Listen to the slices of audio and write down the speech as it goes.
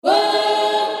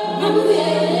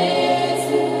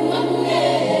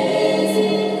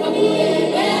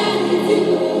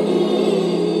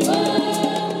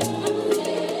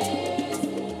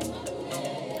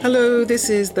Hello, this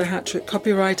is the Hat Trick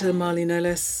copywriter Marlene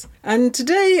Ellis, and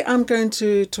today I'm going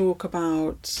to talk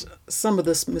about some of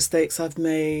the mistakes I've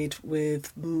made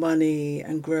with money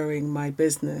and growing my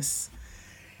business.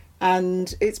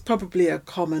 And it's probably a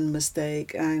common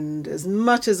mistake, and as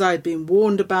much as I've been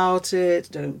warned about it,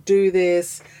 don't do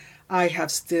this, I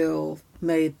have still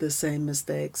made the same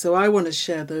mistake. So I want to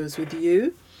share those with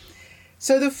you.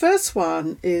 So the first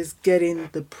one is getting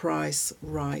the price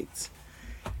right.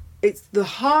 It's the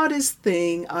hardest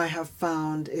thing I have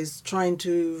found is trying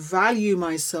to value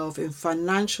myself in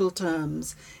financial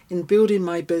terms in building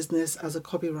my business as a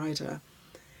copywriter,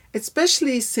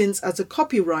 especially since as a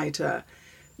copywriter,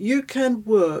 you can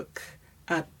work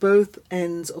at both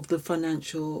ends of the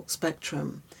financial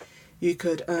spectrum. You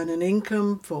could earn an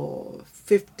income for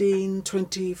 15,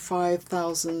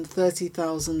 25,000,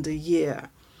 30,000 a year,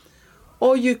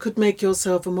 or you could make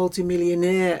yourself a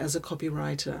multimillionaire as a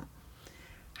copywriter.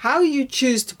 How you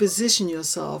choose to position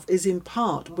yourself is in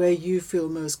part where you feel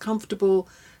most comfortable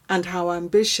and how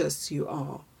ambitious you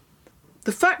are.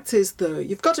 The fact is, though,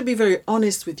 you've got to be very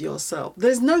honest with yourself.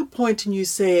 There's no point in you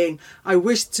saying, I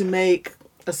wish to make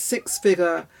a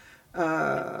six-figure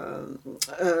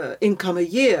income a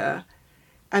year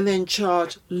and then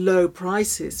charge low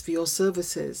prices for your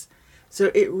services.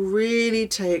 So it really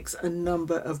takes a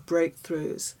number of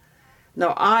breakthroughs.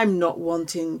 Now, I'm not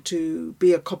wanting to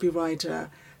be a copywriter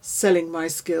selling my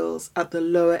skills at the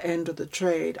lower end of the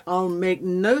trade. I'll make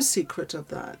no secret of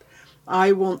that.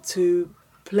 I want to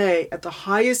play at the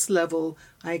highest level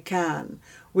I can,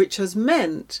 which has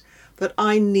meant that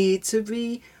I need to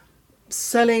be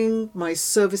selling my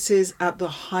services at the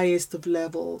highest of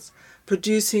levels,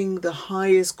 producing the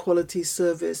highest quality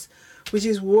service, which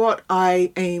is what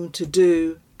I aim to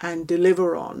do and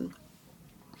deliver on.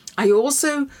 I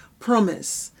also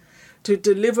promise to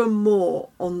deliver more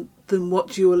than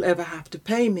what you will ever have to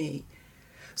pay me.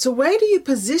 So where do you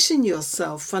position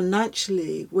yourself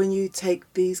financially when you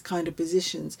take these kind of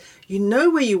positions? You know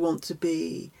where you want to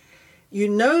be. You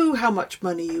know how much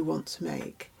money you want to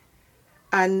make.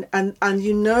 And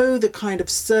you know the kind of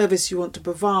service you want to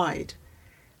provide.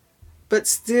 But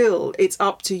still, it's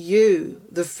up to you,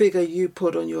 the figure you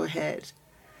put on your head.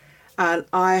 And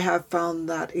I have found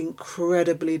that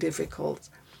incredibly difficult.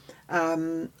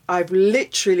 I've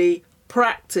literally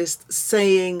practiced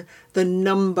saying the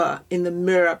number in the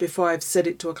mirror before I've said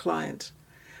it to a client.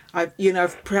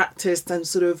 I've practiced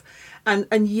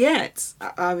and yet,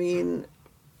 I mean,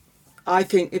 I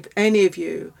think if any of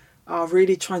you are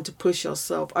really trying to push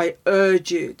yourself, I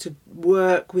urge you to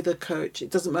work with a coach.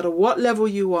 It doesn't matter what level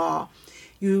you are.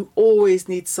 You always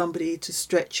need somebody to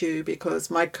stretch you, because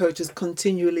my coach has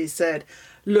continually said,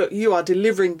 look, you are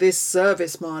delivering this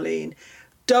service, Marlene.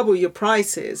 Double your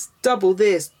prices, double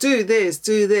this, do this,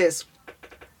 do this.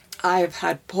 I've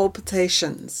had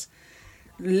palpitations.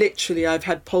 Literally, I've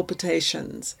had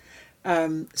palpitations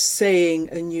saying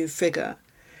a new figure.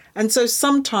 And so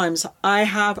sometimes I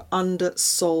have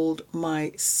undersold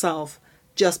myself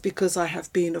just because I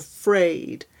have been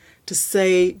afraid to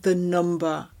say the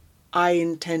number I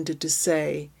intended to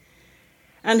say.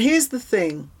 And here's the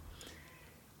thing.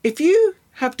 If you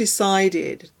have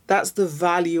decided that's the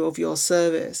value of your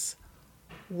service,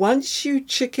 once you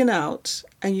chicken out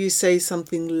and you say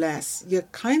something less, you're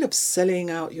kind of selling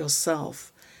out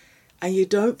yourself, and you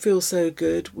don't feel so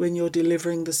good when you're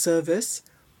delivering the service,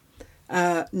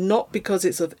 not because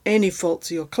it's of any fault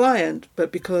to your client,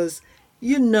 but because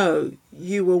you know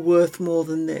you were worth more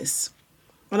than this.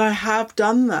 And I have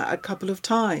done that a couple of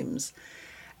times.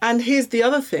 And here's the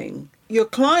other thing. Your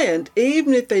client,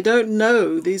 even if they don't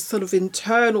know these sort of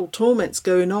internal torments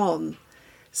going on,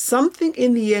 something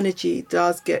in the energy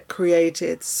does get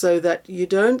created so that you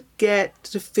don't get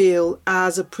to feel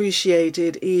as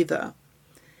appreciated either.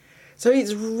 So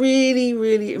it's really,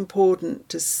 really important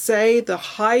to say the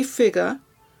high figure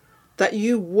that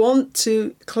you want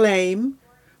to claim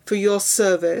for your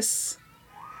service.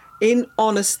 In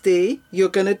honesty, you're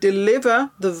going to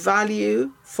deliver the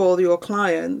value for your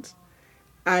client,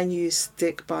 and you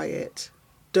stick by it.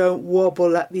 Don't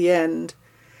wobble at the end.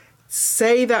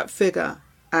 Say that figure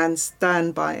and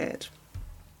stand by it.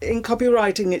 In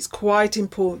copywriting, it's quite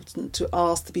important to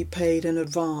ask to be paid in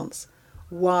advance.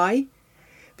 Why?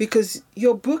 Because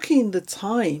you're booking the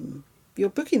time. You're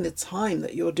booking the time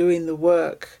that you're doing the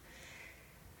work.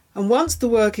 And once the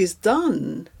work is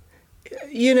done,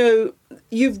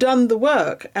 you've done the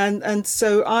work. And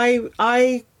so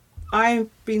I I've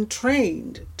been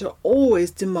trained to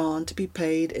always demand to be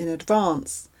paid in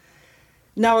advance.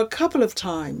 Now, a couple of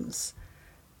times,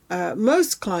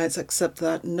 most clients accept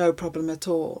that, no problem at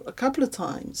all. A couple of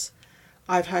times,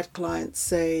 I've had clients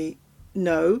say,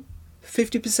 no,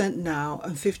 50% now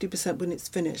and 50% when it's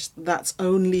finished. That's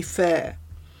only fair.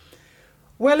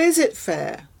 Well, is it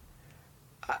fair?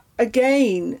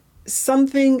 Again,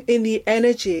 something in the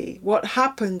energy. What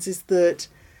happens is that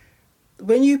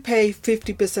when you pay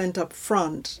 50% up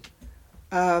front,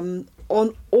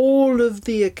 on all of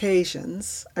the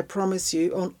occasions, I promise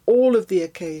you, on all of the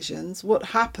occasions, what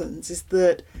happens is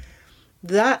that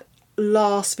that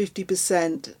last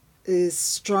 50% is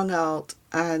strung out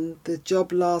and the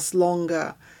job lasts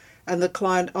longer, and the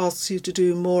client asks you to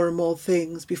do more and more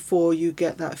things before you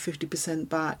get that 50%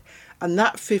 back. And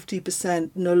that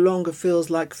 50% no longer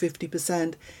feels like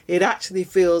 50%. It actually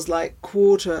feels like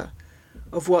quarter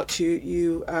of what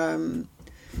you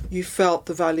felt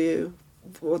the value,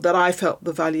 or that I felt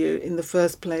the value in the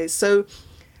first place. So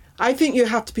I think you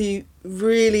have to be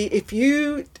really, if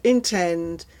you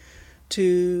intend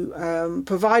to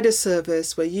provide a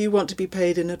service where you want to be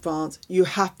paid in advance, you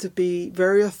have to be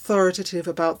very authoritative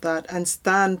about that and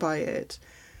stand by it.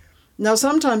 Now,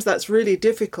 sometimes that's really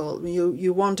difficult.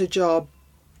 You want a job,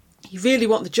 you really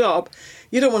want the job,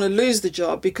 you don't want to lose the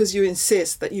job because you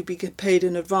insist that you be paid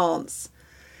in advance.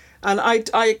 And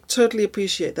I totally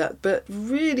appreciate that, but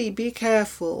really be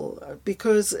careful,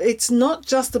 because it's not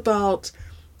just about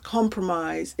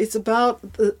compromise. It's about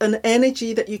an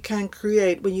energy that you can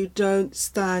create when you don't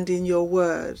stand in your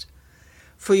word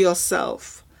for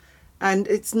yourself. And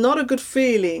it's not a good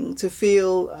feeling to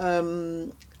feel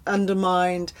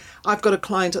undermined. I've got a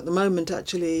client at the moment,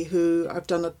 actually, who I've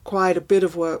done quite a bit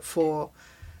of work for.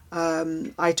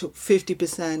 I took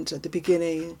 50% at the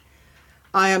beginning.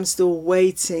 I am still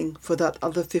waiting for that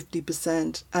other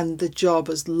 50%, and the job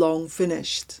is long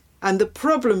finished. And the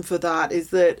problem for that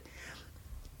is that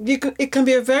it can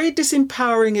be a very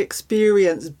disempowering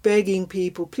experience begging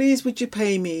people, please would you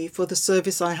pay me for the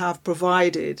service I have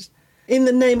provided? In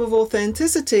the name of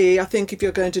authenticity, I think if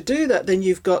you're going to do that, then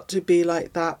you've got to be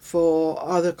like that for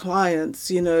other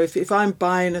clients. You know, if I'm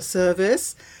buying a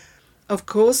service, of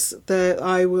course,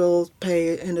 I will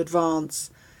pay in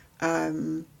advance.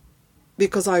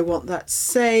 Because I want that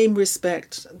same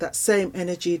respect, that same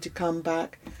energy to come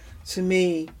back to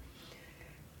me.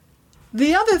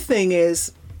 The other thing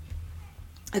is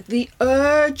the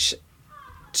urge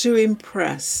to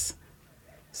impress.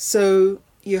 So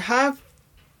you have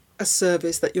a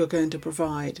service that you're going to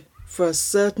provide for a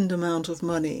certain amount of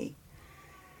money,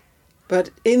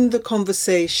 but in the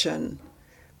conversation,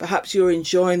 perhaps you're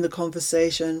enjoying the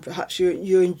conversation, perhaps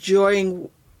you're enjoying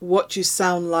what you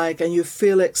sound like, and you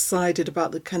feel excited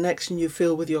about the connection you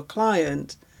feel with your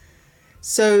client.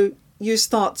 So you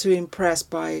start to impress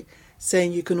by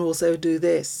saying you can also do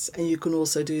this and you can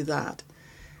also do that.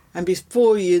 And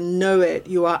before you know it,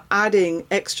 you are adding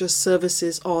extra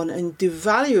services on and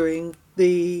devaluing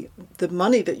the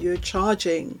money that you're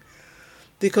charging,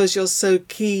 because you're so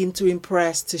keen to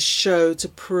impress, to show, to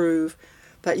prove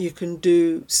that you can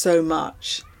do so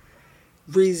much.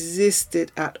 Resist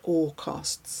it at all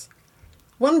costs.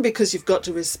 One, because you've got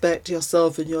to respect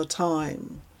yourself and your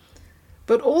time.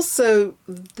 But also,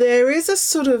 there is a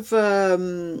sort of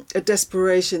a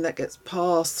desperation that gets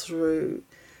passed through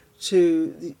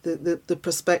to the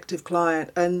prospective client.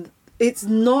 And it's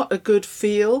not a good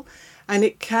feel. And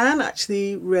it can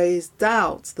actually raise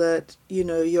doubts that, you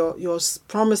know, you're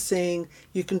promising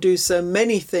you can do so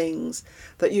many things,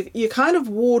 that you're kind of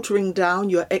watering down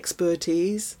your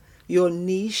expertise, your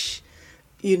niche,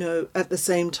 you know, at the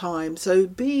same time. So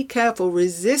be careful,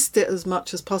 resist it as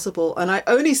much as possible. And I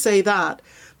only say that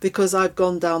because I've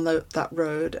gone down that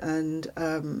road, and,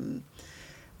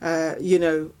 you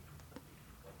know,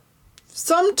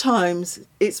 sometimes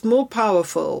it's more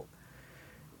powerful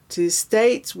to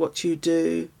state what you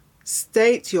do,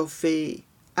 state your fee,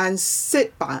 and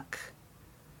sit back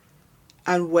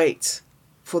and wait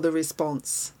for the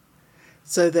response,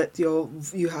 so that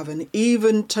you have an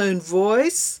even toned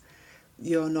voice.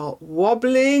 You're not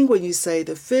wobbling when you say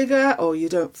the figure, or you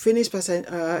don't finish by saying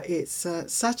it's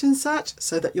such and such,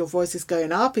 so that your voice is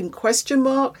going up in question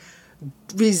mark.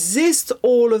 Resist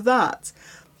all of that.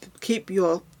 Keep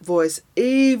your voice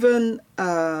even,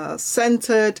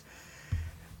 centered.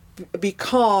 Be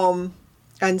calm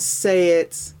and say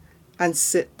it, and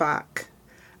sit back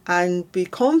and be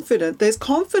confident. There's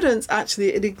confidence,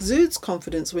 actually, it exudes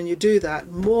confidence when you do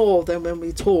that, more than when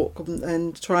we talk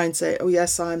and try and say, oh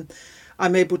yes, I'm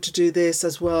able to do this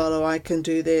as well, or I can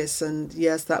do this, and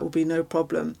yes, that will be no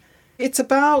problem. It's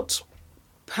about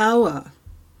power.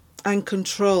 and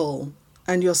control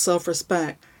and your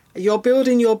self-respect. You're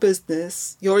building your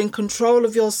business, you're in control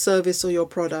of your service or your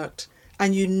product,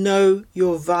 and you know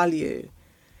your value.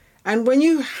 And when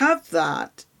you have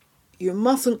that, you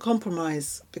mustn't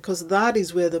compromise, because that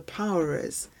is where the power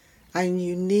is. And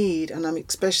you need, and I'm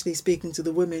especially speaking to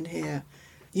the women here,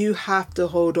 you have to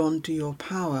hold on to your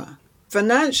power.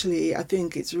 Financially, I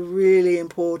think it's really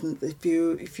important that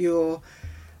if you're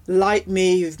like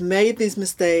me, you've made these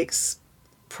mistakes,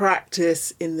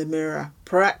 practice in the mirror.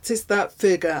 Practice that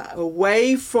figure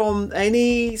away from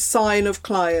any sign of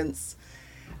clients.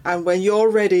 And when you're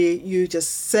ready, you just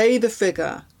say the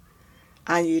figure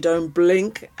and you don't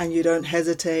blink and you don't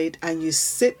hesitate and you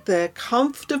sit there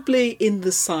comfortably in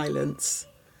the silence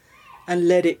and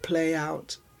let it play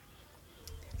out.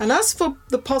 And as for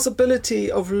the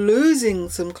possibility of losing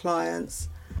some clients,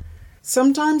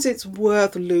 sometimes it's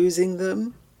worth losing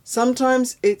them.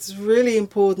 Sometimes it's really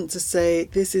important to say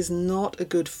this is not a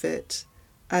good fit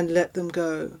and let them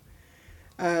go.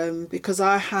 Because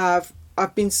I've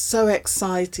been so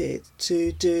excited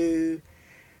to do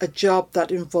a job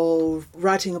that involved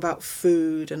writing about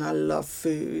food, and I love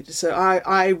food. So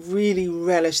I really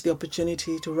relish the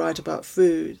opportunity to write about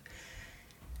food.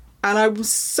 And I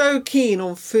was so keen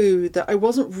on food that I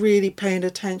wasn't really paying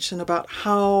attention about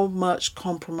how much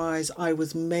compromise I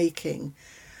was making,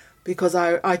 because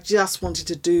I just wanted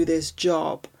to do this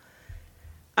job.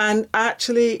 And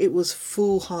actually it was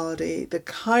foolhardy.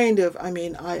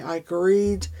 I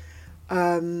agreed.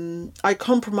 I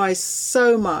compromised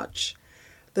so much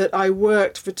that I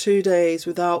worked for 2 days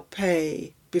without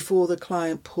pay before the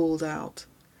client pulled out.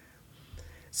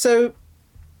 So,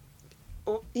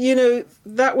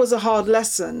 that was a hard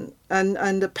lesson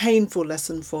and a painful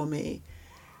lesson for me.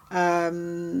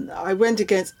 I went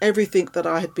against everything that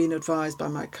I had been advised by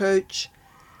my coach,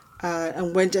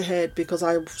 and went ahead because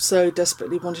I so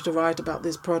desperately wanted to write about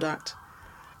this product.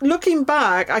 Looking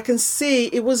back, I can see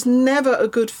it was never a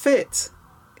good fit.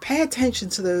 Pay attention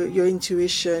to your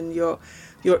intuition, your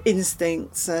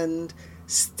instincts, and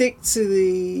stick to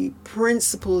the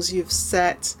principles you've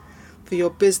set for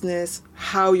your business,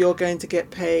 how you're going to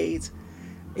get paid,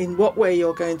 in what way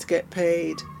you're going to get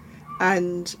paid.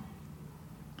 And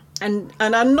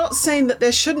I'm not saying that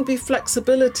there shouldn't be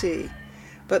flexibility,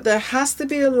 but there has to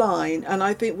be a line, and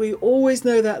I think we always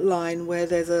know that line where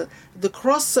the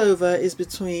crossover is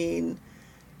between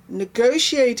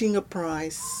negotiating a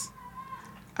price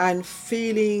and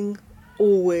feeling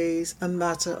always a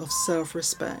matter of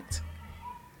self-respect.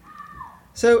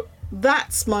 So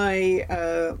that's my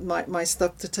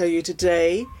stuff to tell you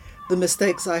today, the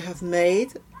mistakes I have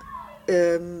made,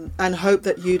 and hope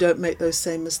that you don't make those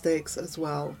same mistakes as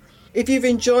well. If you've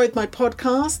enjoyed my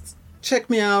podcast, check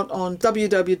me out on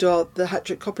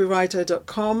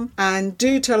www.thehattrickcopywriter.com, and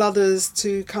do tell others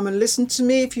to come and listen to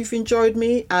me if you've enjoyed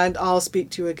me, and I'll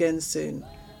speak to you again soon.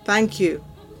 Thank you.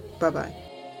 Bye-bye.